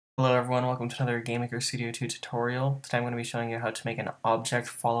Hello everyone, welcome to another GameMaker Studio 2 tutorial. Today I'm going to be showing you how to make an object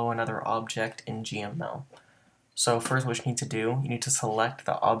follow another object in GML. So first what you need to do, you need to select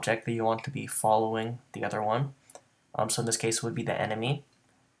the object that you want to be following the other one. So in this case it would be the enemy.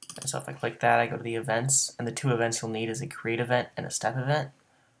 And so if I click that, I go to the events, and the two events you'll need is a create event and a step event.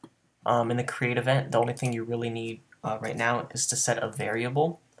 In the create event, the only thing you really need right now is to set a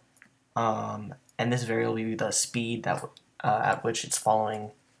variable. And this variable will be the speed that at which it's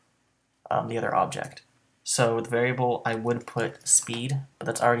following the other object. So the variable, I would put speed, but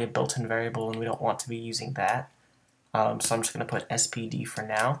that's already a built-in variable and we don't want to be using that. So I'm just going to put SPD for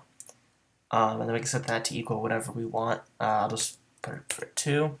now. And then we can set that to equal whatever we want. I'll just put it for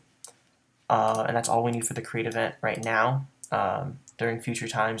 2. And that's all we need for the create event right now. During future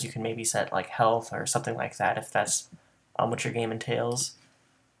times you can maybe set like health or something like that if that's what your game entails.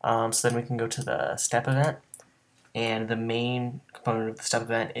 So then we can go to the step event. And the main component of the step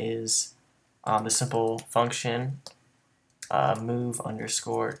event is the simple function move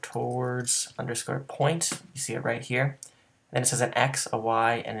underscore towards underscore point. You see it right here. Then it says an x, a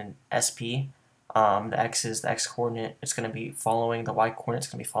y, and an sp. The x is the x coordinate. It's going to be following. The y coordinate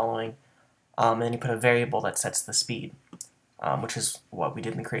is going to be following. And then you put a variable that sets the speed, which is what we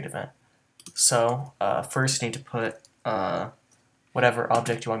did in the create event. So first you need to put whatever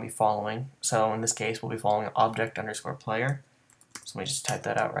object you want to be following. So in this case, we'll be following object underscore player. So let me just type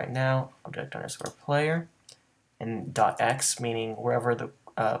that out right now, object underscore player, and dot x, meaning wherever the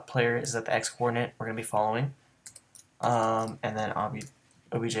player is at the x coordinate, we're going to be following. And then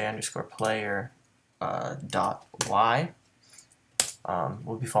obj underscore player dot y,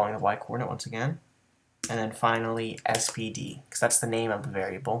 we'll be following the y coordinate once again. And then finally SPD, because that's the name of the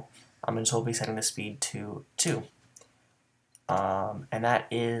variable. And so we'll be setting the speed to 2. And that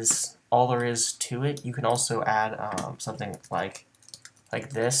is all there is to it. You can also add something like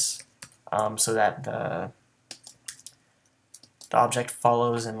this, so that the object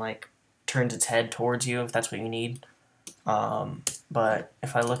follows and like turns its head towards you if that's what you need. But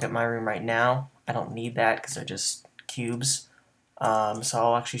if I look at my room right now, I don't need that because they're just cubes. So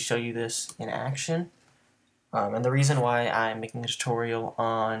I'll actually show you this in action. And the reason why I'm making a tutorial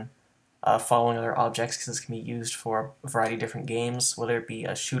on following other objects, because this can be used for a variety of different games, whether it be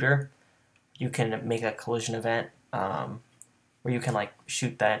a shooter, you can make a collision event where you can like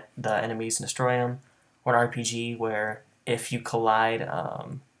shoot the enemies and destroy them, or an RPG where if you collide,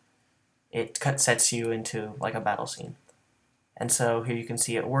 it sets you into like a battle scene. And so here you can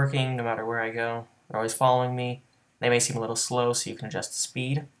see it working no matter where I go. They're always following me. They may seem a little slow, so you can adjust the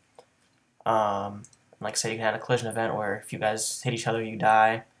speed. Like I said, you can add a collision event where if you guys hit each other, you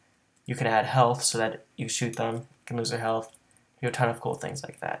die. You can add health so that you shoot them, you can lose their health. You do a ton of cool things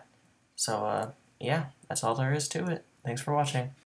like that. So yeah, that's all there is to it. Thanks for watching.